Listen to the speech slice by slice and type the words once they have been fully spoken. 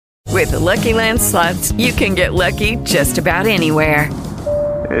With Lucky Land Slots, you can get lucky just about anywhere.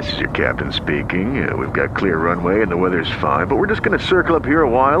 This is your captain speaking. We've got clear runway and the weather's fine, but we're just going to circle up here a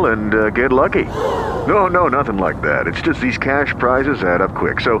while and get lucky. No, nothing like that. It's just these cash prizes add up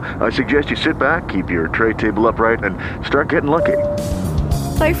quick. So I suggest you sit back, keep your tray table upright, and start getting lucky.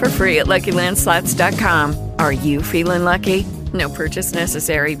 Play for free at LuckyLandSlots.com. Are you feeling lucky? No purchase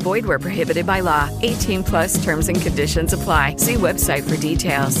necessary. Void where prohibited by law. 18 plus terms and conditions apply. See website for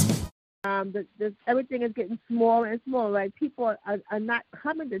details. Everything is getting smaller and smaller. Like people are not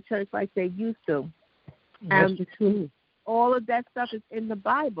coming to church like they used to. All of that stuff is in the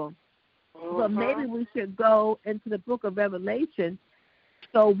Bible. But maybe we should go into the book of Revelation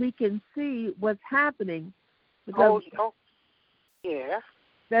so we can see what's happening. Because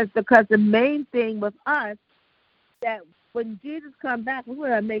That's because the main thing with us, that when Jesus comes back, we're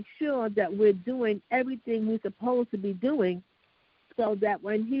going to make sure that we're doing everything we're supposed to be doing, so that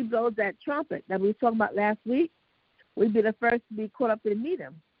when he blows that trumpet that we were talking about last week, we'd be the first to be caught up to meet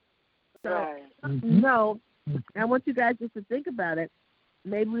him. So, no, I want you guys just to think about it.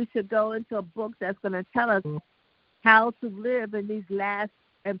 Maybe we should go into a book that's going to tell us how to live in these last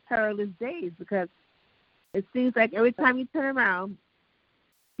and perilous days, because it seems like every time you turn around,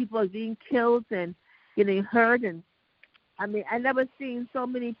 people are being killed and getting hurt. And I mean, I never seen so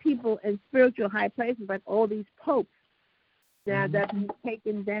many people in spiritual high places, like all these popes now that been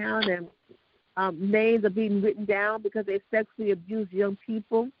taken down, and names are being written down because they sexually abuse young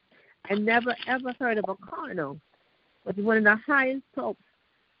people. I never ever heard of a cardinal, but one of the highest popes,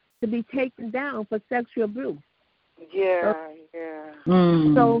 to be taken down for sexual abuse. So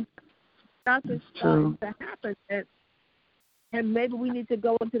stuff is starting to happen, and maybe we need to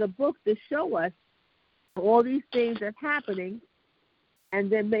go into the book to show us all these things that's happening,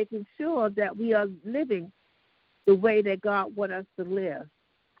 and then making sure that we are living the way that God wants us to live.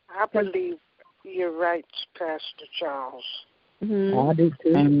 I believe you're right, Pastor Charles. I do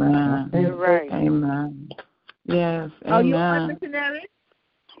too. Amen. You're right. Amen. Yes. Amen. Are you a missionary?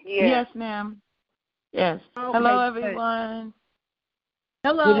 Yes, ma'am. Yes. Okay, hello, everyone.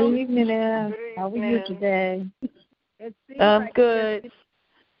 Hello. Good evening, Ann. How are you today? It seems I'm like good.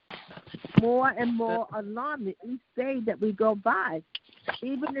 More and more alarming each day that we go by.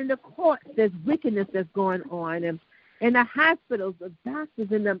 Even in the courts, there's wickedness that's going on. And in the hospitals, the doctors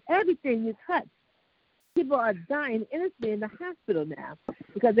and them, everything you touch. People are dying innocently in the hospital now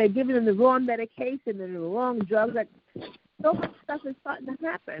because they're giving them the wrong medication and the wrong drugs. Like, so much stuff is starting to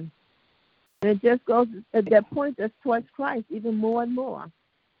happen. And it just goes at that point us towards Christ even more and more.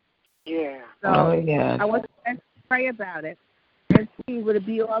 Yeah. So I want to pray about it and see, would it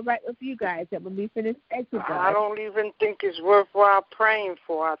be all right with you guys that when we finish exercise? I don't even think it's worthwhile praying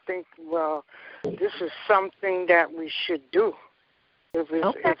for. I think, this is something that we should do. If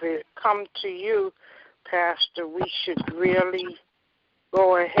it come to you, Pastor, we should really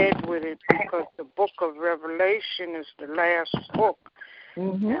go ahead with it, because the book of Revelation is the last book.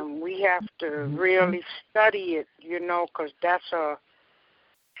 And we have to really study it, because that's a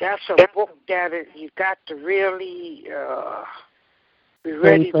book that you got to really be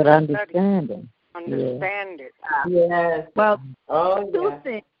ready to understand it. Yes. Well, two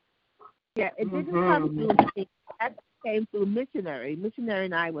things. Yeah, it didn't come through me. That came through missionary. Missionary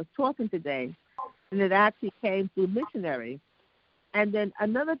and I was talking today, and it actually came through missionary. And then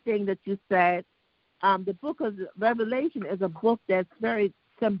another thing that you said, the book of Revelation is a book that's very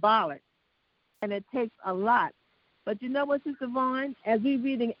symbolic, and it takes a lot. But you know what, Sister Vaughn? As we're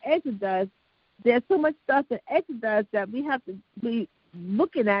reading Exodus, there's so much stuff in Exodus that we have to be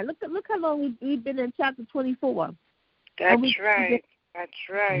looking at. Look how long we've been in chapter 24. That's right.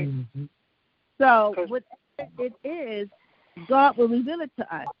 So whatever it is, God will reveal it to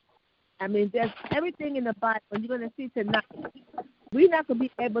us. I mean, there's everything in the Bible, and you're going to see tonight. We're not going to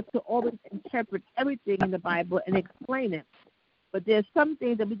be able to always interpret everything in the Bible and explain it. But there's some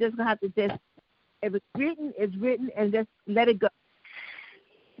things that we just going to have to just, if it's written, and just let it go.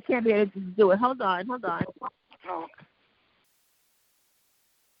 You can't be able to do it. Hold on. Oh.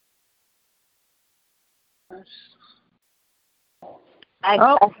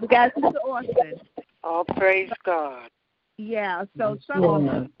 We got Sister Austin. Oh, praise God. Yeah, so some of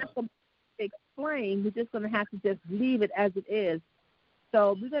them explain. We're just going to have to just leave it as it is.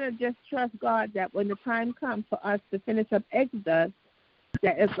 So we're going to just trust God that when the time comes for us to finish up Exodus,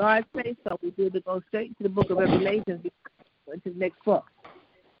 that if God says so, we'll be able to go straight into the book of Revelation into the next book.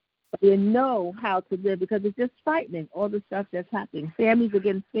 We know how to live, because it's just frightening, all the stuff that's happening. Families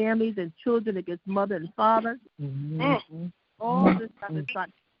against families and children against mother and father. All this stuff is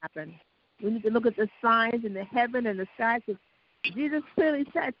starting to happen. We need to look at the signs in the heaven and the sky. Jesus clearly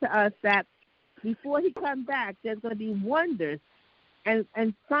said to us that before he comes back, there's going to be wonders and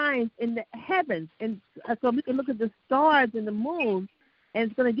signs in the heavens. And so we can look at the stars and the moon, and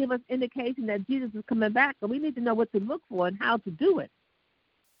it's going to give us indication that Jesus is coming back. But we need to know what to look for and how to do it.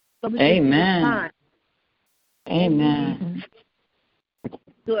 So we Amen. Amen.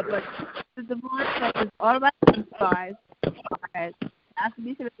 Do it, but the Divine says all right, guys. After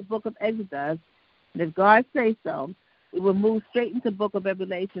we finish the book of Exodus, and if God says so, we will move straight into the book of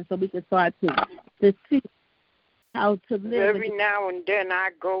Revelation so we can start to see how to live. Every now and then I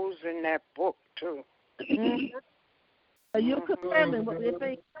goes in that book, too. Mm-hmm. So you're confirming what we're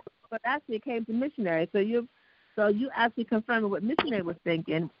thinking, but actually it came to missionary. So you actually confirming what missionary was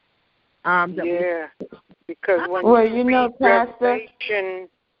thinking. Because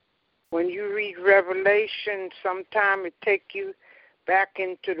when you read Revelation, sometimes it take you back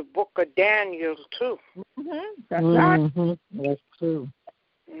into the book of Daniel, too. Mm-hmm. That's right. That's true.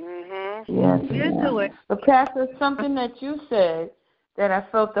 Mm-hmm. Yes. You do it. But Pastor, something that you said that I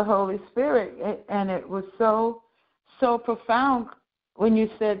felt the Holy Spirit, and it was so profound when you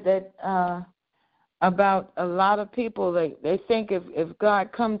said that about a lot of people, they think if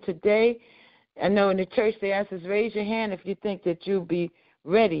God come today, I know in the church they ask us, raise your hand if you think that you'll be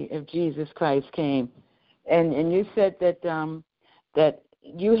ready if Jesus Christ came. And you said that that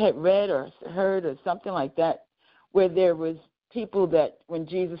you had read or heard or something like that, where there was people that when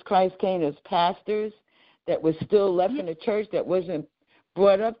Jesus Christ came as pastors that was still left in the church that wasn't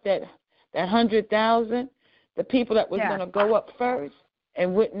brought up, that 100,000, the people that was going to go up first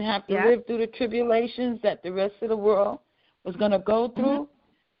and wouldn't have to live through the tribulations that the rest of the world was going to go through,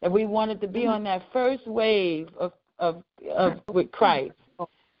 that we wanted to be on that first wave of with Christ,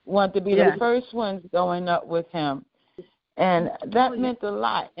 wanted to be the first ones going up with him. And that meant a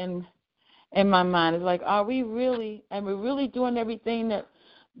lot in my mind. It's like, are we really, and we're really doing everything that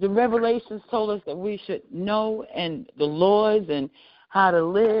the Revelations told us that we should know, and the laws and how to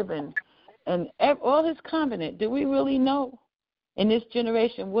live and all his covenant? Do we really know in this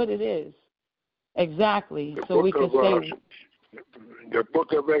generation what it is exactly? So we can say the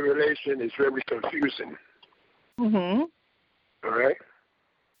book of Revelation is very confusing. Mm-hmm. All right?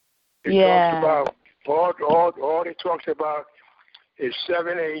 It talks about all it talks about is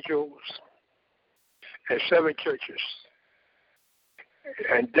 7 angels and 7 churches.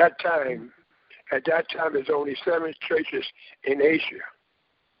 And at that time, there's only 7 churches in Asia.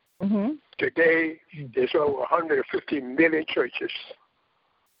 Mm-hmm. Today, there's over 150 million churches.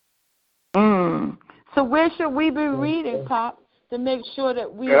 So where should we be reading, Pop, to make sure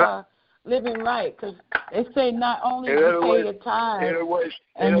that we are living right? Because they say not only do you pay your tithe. In other words,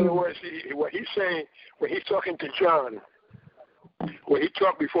 what he's saying, when he's talking to John, when he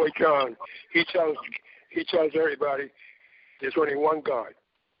talked before John, he tells everybody there's only one God.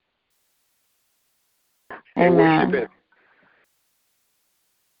 And worship him.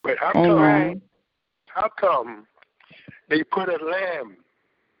 But how come they put a lamb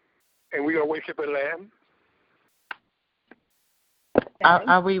and we don't worship a lamb?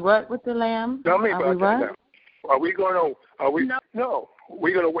 Are we what with the lamb? Tell me about that now. We're going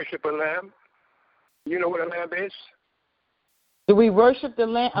to worship a lamb. You know what a lamb is? Do we worship a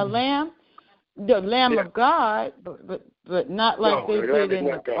lamb? The Lamb of God, but not like they did in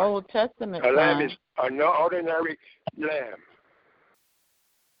the Old Testament time. A lamb is an ordinary lamb.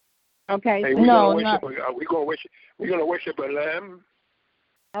 Okay. Hey, we're going to worship a lamb?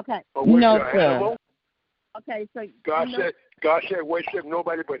 Okay. Or worship an animal? Okay, so God said worship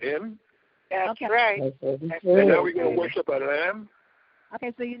nobody but him. That's right. And now we're going to worship a lamb?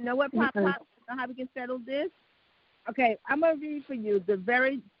 Okay, so you know what, Pop? You know how we can settle this? Okay, I'm going to read for you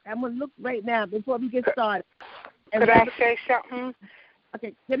I'm going to look right now before we get started. Could I say something?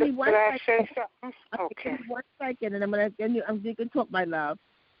 Okay, give me 1 second. Could I say something? Okay. Give me 1 second, and I'm going to, you can talk, my love.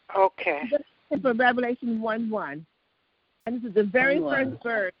 Okay. For Revelation 1:1. And this is the very first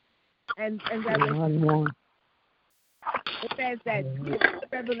verse. And Revelation. It says that this is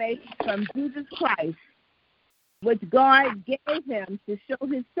revelation from Jesus Christ, which God gave him to show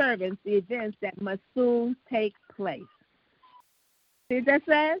his servants the events that must soon take place. See what that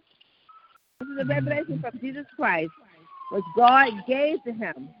says? This is a revelation from Jesus Christ, which God gave to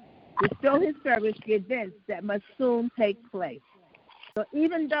him to show his servants the events that must soon take place. So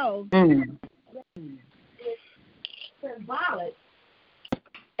even though it's symbolic,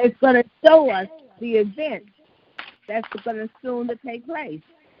 it's going to show us the event that's going to soon to take place.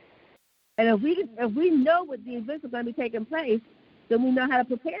 And if we know what the events are going to be taking place, then we know how to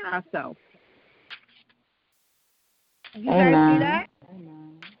prepare ourselves. You guys see that?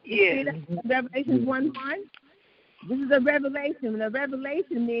 Yeah. See that? Revelation 1:1? This is a revelation. And a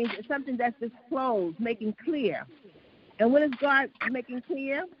revelation means it's something that's disclosed, making clear. And what is God making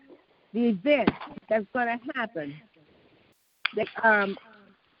clear? The event that's going to happen.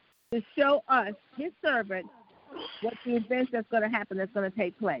 To show us, his servants, what the events that's going to happen, that's going to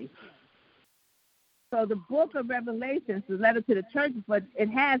take place. So the book of Revelation, the letter to the churches, but it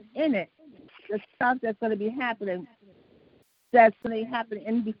has in it the stuff that's going to be happening, that's going to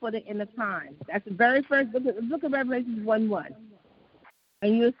happen before the end of time. That's the very first book. The book of Revelation is 1:1.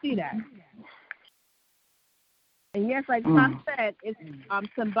 And you'll see that. And yes, like Pop said, it's a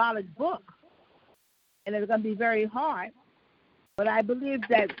symbolic book. And it's going to be very hard. But I believe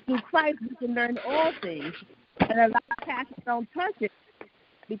that through Christ we can learn all things. And a lot of pastors don't touch it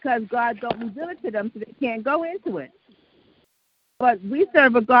because God don't reveal it to them, so they can't go into it. But we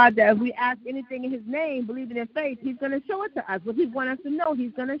serve a God that if we ask anything in his name, believing in faith, he's going to show it to us. What he wants us to know,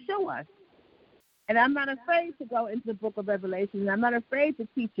 he's going to show us. And I'm not afraid to go into the book of Revelation. I'm not afraid to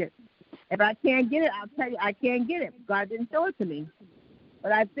teach it. If I can't get it, I'll tell you I can't get it. God didn't show it to me.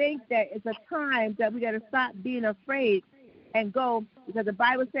 But I think that it's a time that we got to stop being afraid and go, because the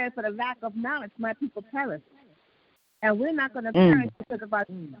Bible says, for the lack of knowledge, my people perish. And we're not going to perish because of our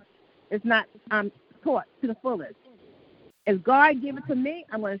it's not taught to the fullest. If God give it to me,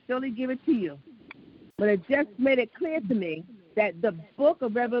 I'm going to surely give it to you. But it just made it clear to me that the book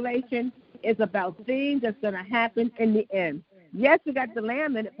of Revelation is about things that's going to happen in the end. Yes, we got the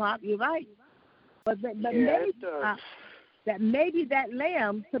lamb in it, Pop. You're right. But maybe that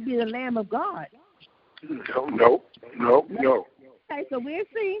lamb could be the Lamb of God. No. Okay, so we'll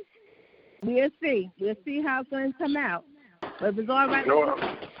see. We'll see how it's going to come out. But if it's all right.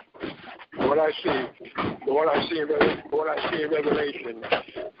 What I see in Revelation,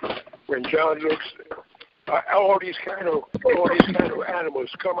 when John looks, all these kind of animals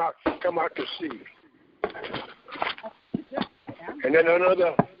come out to sea, and then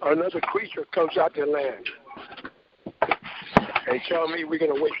another creature comes out to land, and tell me we're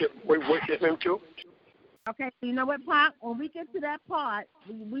gonna worship him too. Okay, so you know what, Pop? When we get to that part,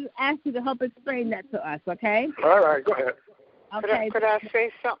 we ask you to help explain that to us, okay? All right, go ahead. Okay. Could I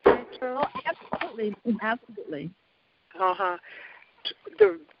say something too? Oh, absolutely.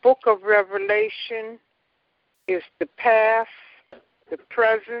 The book of Revelation is the past, the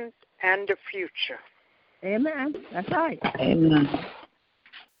present, and the future. Amen. That's right. Amen.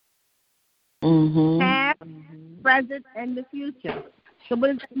 Past, present, and the future. So what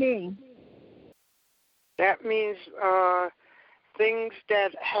does that mean? That means things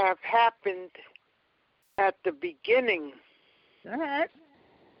that have happened at the beginning. Go ahead.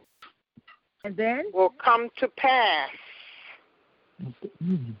 And then? Will come to pass.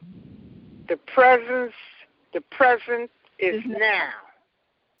 The present is now.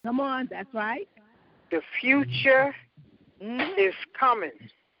 Come on, that's right. The future is coming.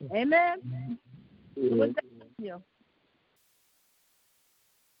 Amen. What's that mean you?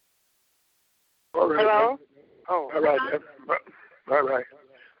 All right. Hello? Oh. All right.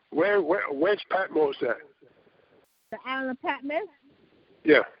 Where's Patmos at? The island of Patmos?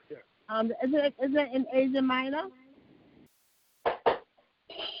 Yeah. Is it in Asia Minor?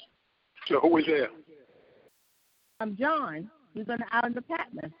 So who was there? John. He's on the island of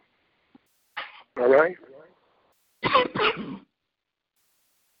Patmos. All right.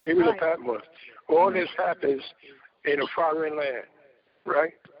 He was at Patmos. All this happens in a foreign land,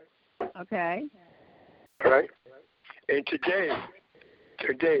 right? Okay. All right. And today,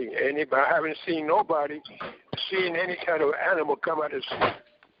 I haven't seen nobody seeing any kind of animal come out of sea.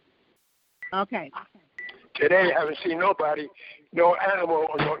 Okay. Today, I haven't seen nobody, no animal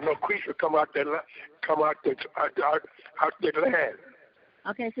or no creature come out the land.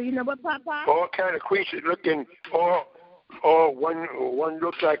 Okay, so you know what, Papa? All kind of creatures looking. One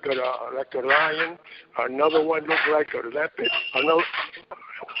looks like a lion. Another one looks like a leopard. Another.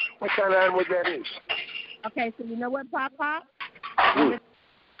 What kind of animal that is? Okay, so you know what, Papa?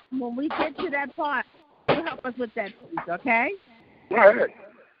 When we get to that part, you help us with that, please, okay? Go ahead.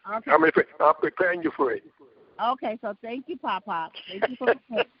 Okay. I'm preparing you for it. Okay, so thank you, Papa. Thank you for the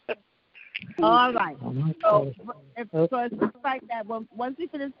All right. So it's like that. Once we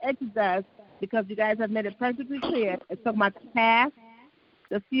finish exercise, because you guys have made it perfectly clear, it's talking about the past,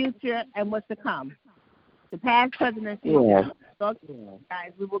 the future, and what's to come. The past, present, and future. Yeah. So,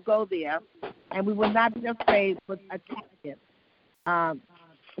 guys, we will go there, and we will not be afraid to attack it.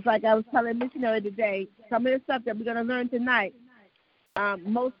 It's like I was telling a missionary today, some of the stuff that we're going to learn tonight,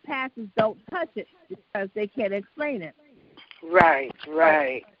 most pastors don't touch it because they can't explain it. Right.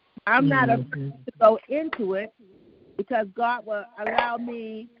 I'm not afraid to go into it because God will allow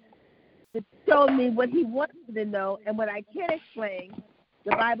me to show me what he wants me to know and what I can't explain.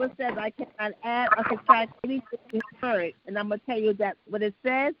 The Bible says I cannot add or subtract anything in word. And I'm going to tell you that what it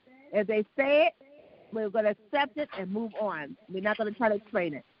says, if they say it, we're going to accept it and move on. We're not going to try to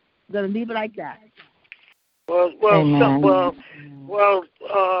explain it. We're going to leave it like that.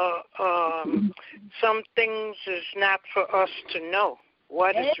 Some things is not for us to know.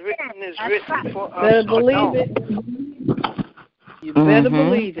 What is written is written for us better to believe know. it. You better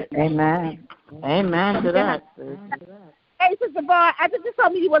believe it. Amen. Amen to that. Hey, Sister Barr, I just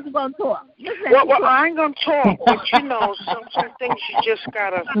told me you wasn't going to talk. Well, I ain't going to talk, but, some things you just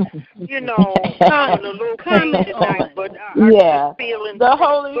got to, I'm a little pain tonight, but I'm just feeling the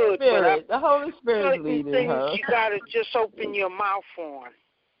Holy good. Spirit. The Holy Spirit is leading leading her. her. You got to just open your mouth on.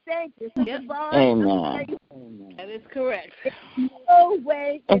 Thank you, Sister Barr. Amen. That is correct. There's no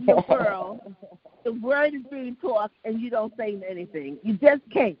way in the world the word is being taught and you don't say anything. You just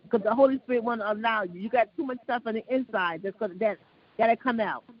can't, because the Holy Spirit won't allow you. You got too much stuff on the inside that got to come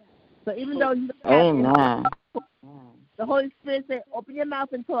out. So even though you don't have the Holy Spirit said, open your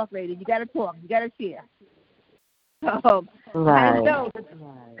mouth and talk, lady. You got to talk. You got to share. So I know that's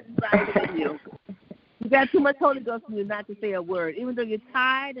right in you. You got too much Holy Ghost in you not to say a word, even though you're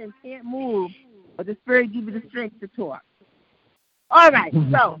tired and can't move, but the Spirit gives you the strength to talk. All right,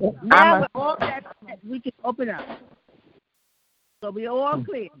 so now with all that said, we can open up. So we're all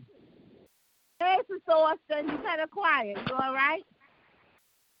clear. Hey, Sister Austin, you kind of quiet. You all right?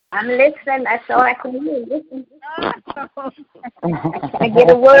 I'm listening. That's all I can do. Listen. I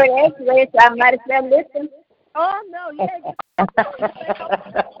get a word anyway, so I might as well listen. Oh, no, yeah.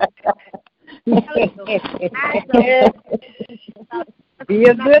 Be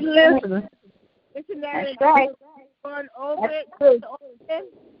a good listener. That's right. Going over it,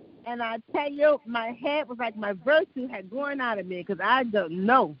 and I tell you, my head was like my virtue had gone out of me because I don't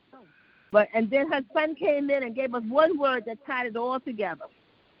know. And then her son came in and gave us one word that tied it all together.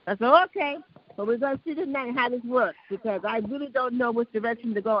 I said, okay, so we're going to see tonight how this works because I really don't know which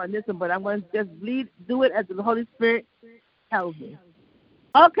direction to go on this one, but I'm going to just do it as the Holy Spirit tells me.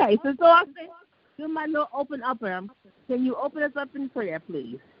 Okay, so Austin, do my little open up. Can you open us up in prayer,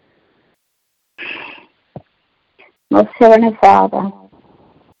 please? Most Heavenly Father,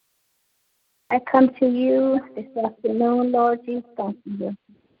 I come to you this afternoon, Lord Jesus, thanking you.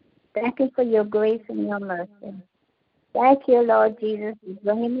 Thank you for your grace and your mercy. Thank you, Lord Jesus, for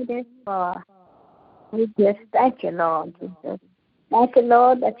bringing me this far. We just thank you, Lord Jesus. Thank you,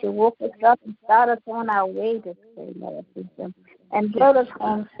 Lord, that you woke us up and started us on our way this day, Lord Jesus, and brought us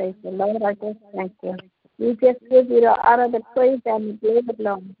home safely. Lord, I just thank you. We just give you the honor, the praise, and the glory,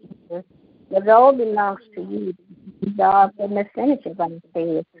 Lord Jesus. It all belongs to you, God, and the finish of our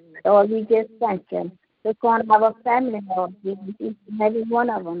faith. Lord, we just thank you. Look on our family, Lord Jesus, each and every one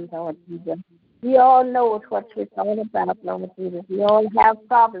of them, Lord Jesus. We all know what it's all about, Lord Jesus. We all have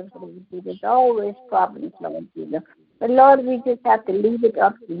problems, Lord Jesus. Always problems, Lord Jesus. But, Lord, we just have to leave it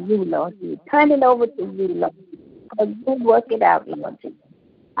up to you, Lord Jesus. Turn it over to you, Lord Jesus, because you work it out, Lord Jesus.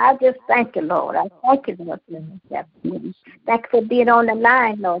 I just thank you, Lord. I thank you, Lord Jesus. Thank you for being on the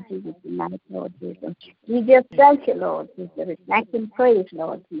line, Lord Jesus, tonight, Lord Jesus. We just thank you, Lord Jesus. Thank and praise,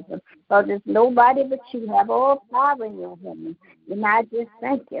 Lord Jesus. Because there's nobody but you have all power in your hand. And I just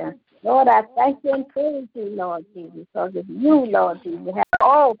thank you. Lord, I thank you and praise you, Lord Jesus. Because it's you, Lord Jesus, have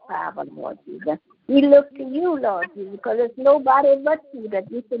all power, Lord Jesus. We look to you, Lord Jesus, because there's nobody but you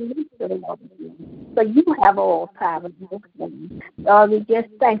that we can look to, Lord Jesus. So you have all power, Lord, we just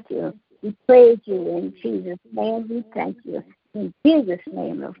thank you. We praise you in Jesus' name. We thank you. In Jesus'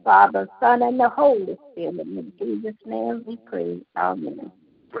 name, the Father, Son, and the Holy Spirit. In Jesus' name we pray. Amen.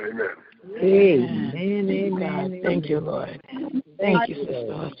 Amen. Amen. Amen. Thank you, Lord. Thank you,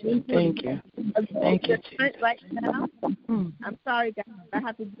 Sister Austin. Thank you. Thank you, Jesus. Right now, I'm sorry, guys. I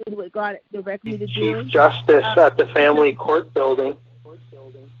have to do what God directed me to do. Chief Justice at the Family Court Building.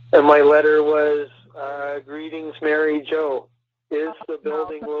 And my letter was, greetings, Mary Jo. Is the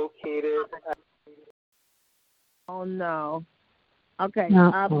building located at... Oh, no. Okay.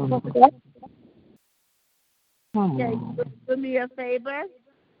 Okay, do me a favor,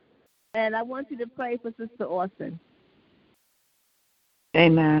 and I want you to pray for Sister Austin.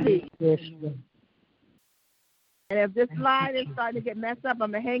 Amen. Yes. And if this line is starting to get messed up,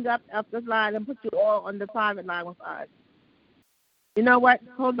 I'm going to hang up this line and put you all on the private line with us. You know what?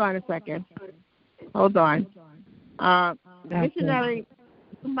 Hold on a second. Hold on. Missionary,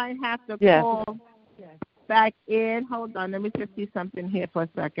 you might have to call back in. Hold on. Let me just see something here for a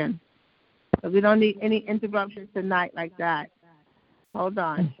second. We don't need any interruptions tonight like that. Hold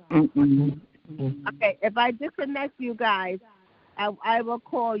on. Okay, if I disconnect you guys, I will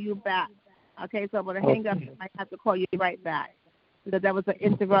call you back Okay, so I'm going to hang up. I have to call you right back because that was an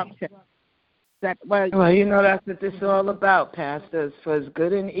interruption. Well, you know that's what this is all about, Pastor. For it's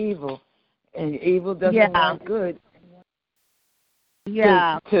good and evil doesn't want good.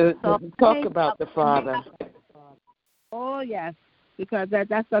 Yeah. To talk about the Father. Oh yes, because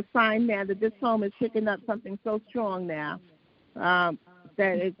that's a sign now that this home is picking up something so strong now that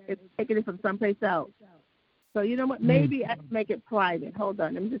it's taking it from someplace else. So you know what? Maybe I can make it private. Hold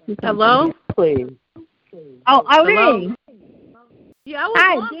on, let me just see something. Hello, please. Oh, Irene. Yeah, I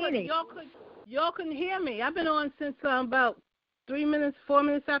was on, but y'all couldn't hear me. I've been on since about 4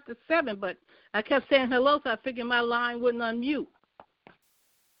 minutes after 7, but I kept saying hello, so I figured my line wouldn't unmute.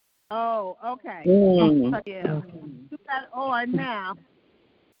 Oh, okay. Yeah. You got it on now.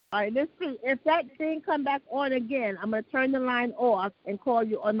 All right, let's see. If that thing come back on again, I'm going to turn the line off and call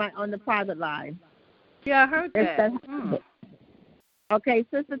you on the private line. Yeah, I heard that. Okay,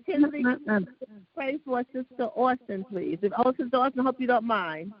 Sister Timothy, pray for Sister Austin, please. If Sister Austin, I hope you don't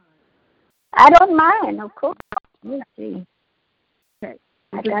mind. I don't mind, of course. Let's see. Okay.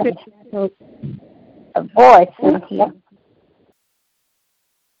 I got a voice.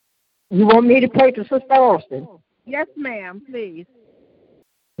 You want me to pray to Sister Austin? Yes, ma'am, please.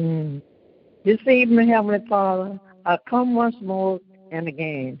 This evening, Heavenly Father, I come once more and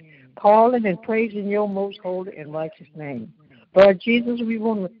again, calling and praising your most holy and righteous name. Lord Jesus, we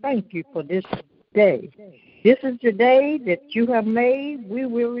want to thank you for this day. This is the day that you have made. We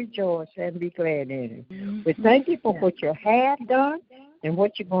will rejoice and be glad in it. We thank you for what you have done and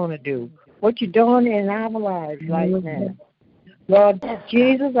what you're going to do, what you're doing in our lives right now. Lord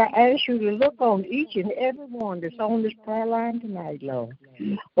Jesus, I ask you to look on each and every one that's on this prayer line tonight, Lord.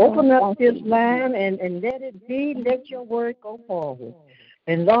 Open up this line and let it be, let your word go forward.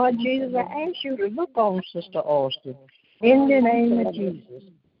 And Lord Jesus, I ask you to look on Sister Austin in the name of Jesus.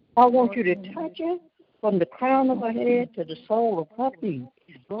 I want you to touch her from the crown of her head to the sole of her feet.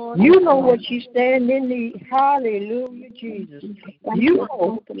 You know what she stands in need. Hallelujah, Jesus. You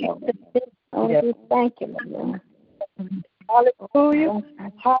know. Thank you, Lord. Hallelujah.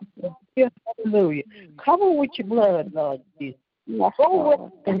 Hallelujah. Hallelujah. Cover with your blood, Lord Jesus.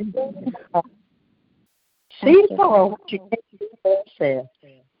 Go with see for what you can do for yourself.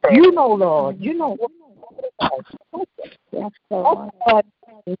 You know, Lord. You know what. Yes, Lord.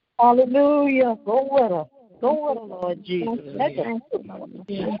 Hallelujah. Go with her. Go with her, Lord Jesus.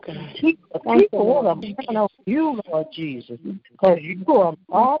 Keep with her. Man of you, Lord Jesus. Because you are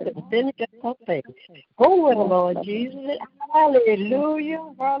God and finish her faith. Go with her, Lord Jesus. Hallelujah.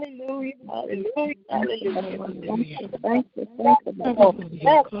 Hallelujah. Hallelujah. Hallelujah. Thank you.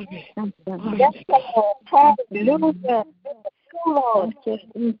 Hallelujah. Lord,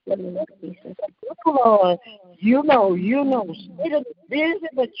 Lord, you know, Satan is busy,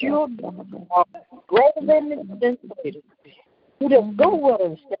 but you're greater than Satan. You just go with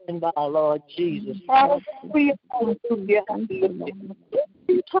and stand by, Lord Jesus. Hallelujah, hallelujah, hallelujah.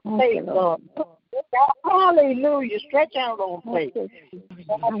 Lord. Hallelujah, stretch out on faith.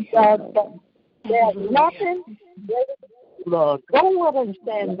 There's nothing, Lord. Go with and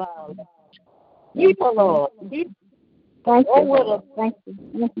stand by. Keep her, Lord. Keep Thank you, Lord. Thank you.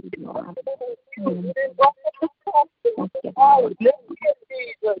 Thank you, Lord.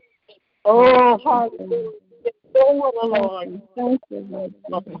 Oh, hallelujah. Go with the Lord. Thank you, Lord.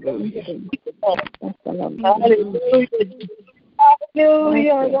 Hallelujah.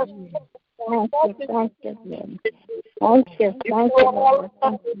 Hallelujah. Thank you, Lord.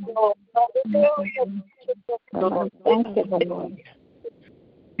 Thank you, Lord. Thank you, Lord.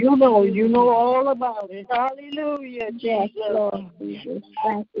 You know all about it. Hallelujah, Jesus. Yes, Lord Jesus.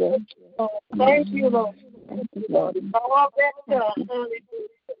 Thank you. Thank you, Lord. Thank you, Lord. All that done.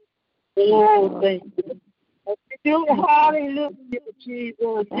 Oh, thank you. Hallelujah,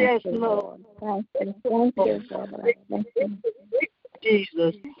 Jesus. Yes, Lord. Thank you. Thank you, Lord. Thank you.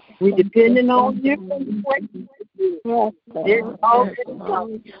 Jesus. We're depending on you. Yes, Lord.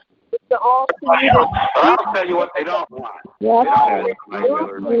 I'll tell you what they don't want. Yes, they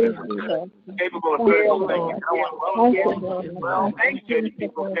don't want capable of critical thinking. They don't want well-educated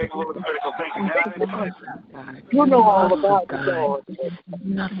people capable of critical thinking. You know all about it, Lord.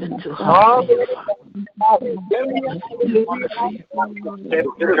 Nothing too hard for you.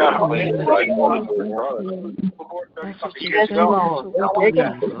 Yes, Lord.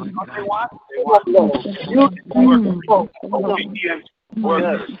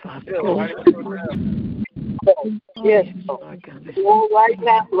 Yes, Lord. Right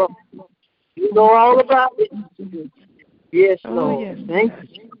now, Lord. You know all about it. Yes, Lord. Thank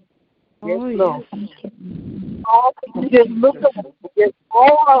you. Yes, Lord. Just look up. Just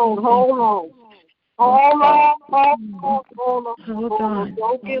Hold on.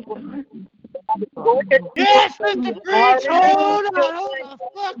 Don't give up. Yes, Mr. Preach, hold on.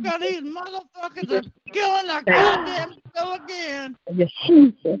 Fuck are these motherfuckers are killing our goddamn show again.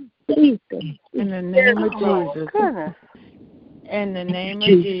 Jesus. In the name of Jesus. Goodness. In the name of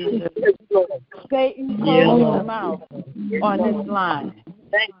Jesus. Satan, close your mouth on this line.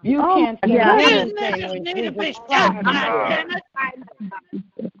 You can't say anything when Jesus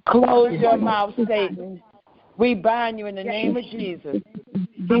close your mouth, Satan. We bind you in the name of Jesus.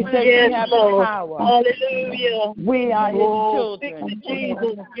 He said we have the power. Hallelujah. We are his children.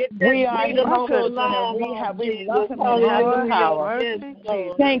 We are his children, and we love him and have the power.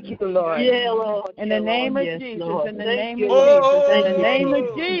 Thank you, Lord. In the name of Jesus. In the name of Jesus. In the name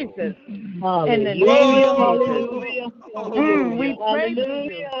of Jesus. In the name of Jesus. We pray for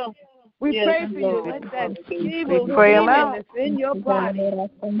you. We pray for you. Let that evil demon that's in your body.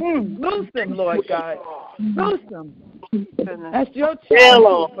 Loose him, Lord God. Loose him. That's your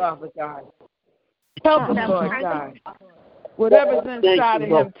child, Father God. Help him, Lord God. Whatever's inside of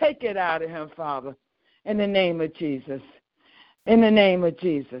him, take it out of him, Father. In the name of Jesus. In the name of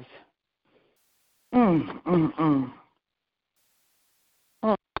Jesus.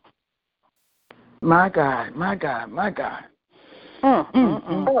 My God, my God, my God.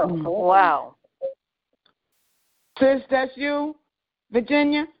 Wow. Sis, that's you,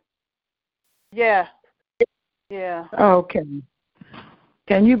 Virginia? Yeah. Okay.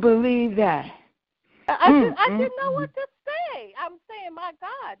 Can you believe that? I didn't know what to say. I'm saying, my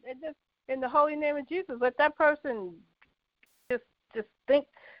God, it just in the holy name of Jesus, let that person just think,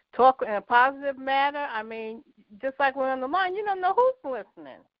 talk in a positive manner. I mean, just like we're on the line, you don't know who's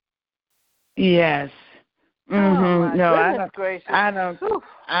listening. Yes. Mm-hmm. No, I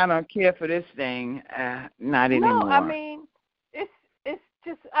don't care for this thing. Not anymore. No, I mean, it's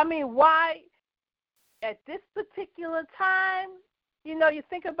just. I mean, why at this particular time? You know, you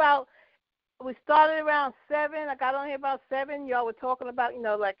think about. We started around 7. I got on here about 7. Y'all were talking about, you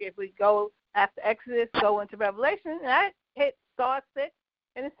know, like if we go after Exodus, go into Revelation, and I hit *6,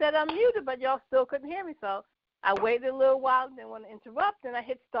 and it said unmuted, but y'all still couldn't hear me, so. I waited a little while and didn't want to interrupt, and I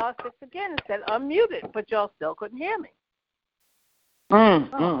hit *6 again and said unmuted, but y'all still couldn't hear me.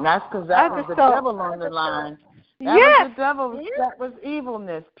 That's because that was the devil on the line. That was the devil. That was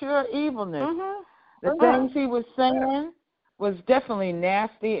evilness, pure evilness. The things he was saying was definitely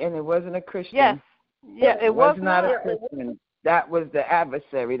nasty, and it wasn't a Christian. Yes. It was not a Christian. That was the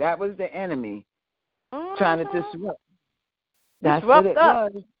adversary. That was the enemy trying to disrupt. That's what it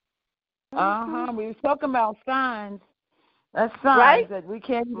was. We were talking about signs. That's signs that we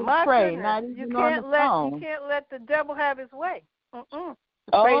can't even pray. Not even on the phone. You can't let the devil have his way.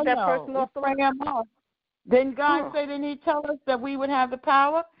 Pray that person off the line. Didn't God say? Didn't He tell us that we would have the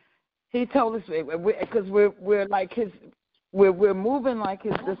power? He told us because we're like His. We're moving like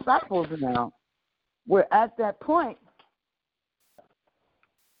His disciples now. We're at that point.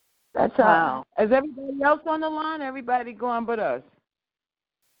 That's how. Is everybody else on the line? Everybody going but us?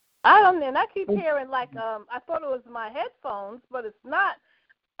 I don't know, and I keep hearing I thought it was my headphones, but it's not.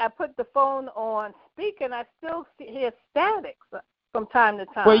 I put the phone on speaker, and I still hear static from time to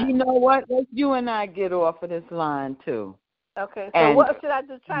time. Well, you know what? Let's you and I get off of this line, too. Okay, so what should I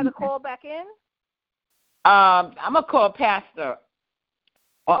just try to call back in? I'm going to call Pastor.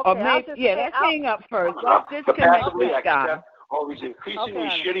 Or maybe, let's hang up first. Let's disconnect this guy. Always increasingly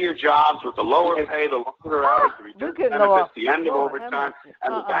shittier jobs with the lower pay, the longer hours, the reduced benefits, the end of overtime,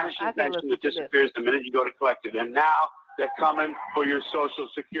 and the vanishing pension that disappears the minute you go to collect it. And now they're coming for your Social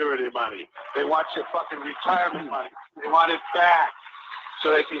Security money. They want your fucking retirement money. They want it back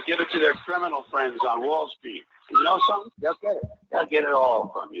so they can give it to their criminal friends on Wall Street. And you know something? They'll get it. They'll get it all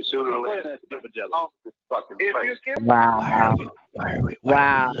from you sooner or later. Wow. Why are we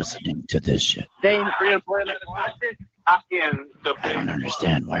listening to this shit? I don't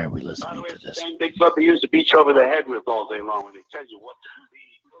understand. Why are we listening to this? Same big club they use the beach over the head with all day long when they tell you what to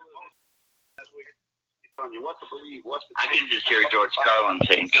believe. I can just hear George Carlin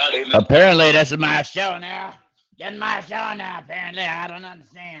saying, apparently, this is my show now. This is my show now, apparently. I don't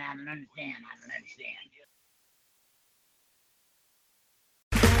understand.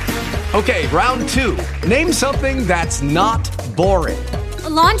 Okay, round 2. Name something that's not boring. A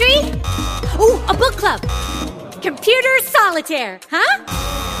laundry? Ooh, a book club. Computer solitaire, huh?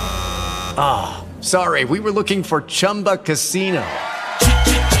 Sorry, we were looking for Chumba Casino.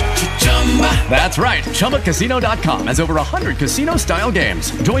 That's right. ChumbaCasino.com has over 100 casino-style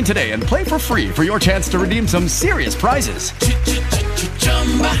games. Join today and play for free for your chance to redeem some serious prizes.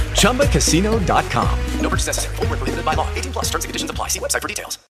 ChumbaCasino.com. No purchase necessary. Void where prohibited by law. 18+. Terms and conditions apply. See website for details.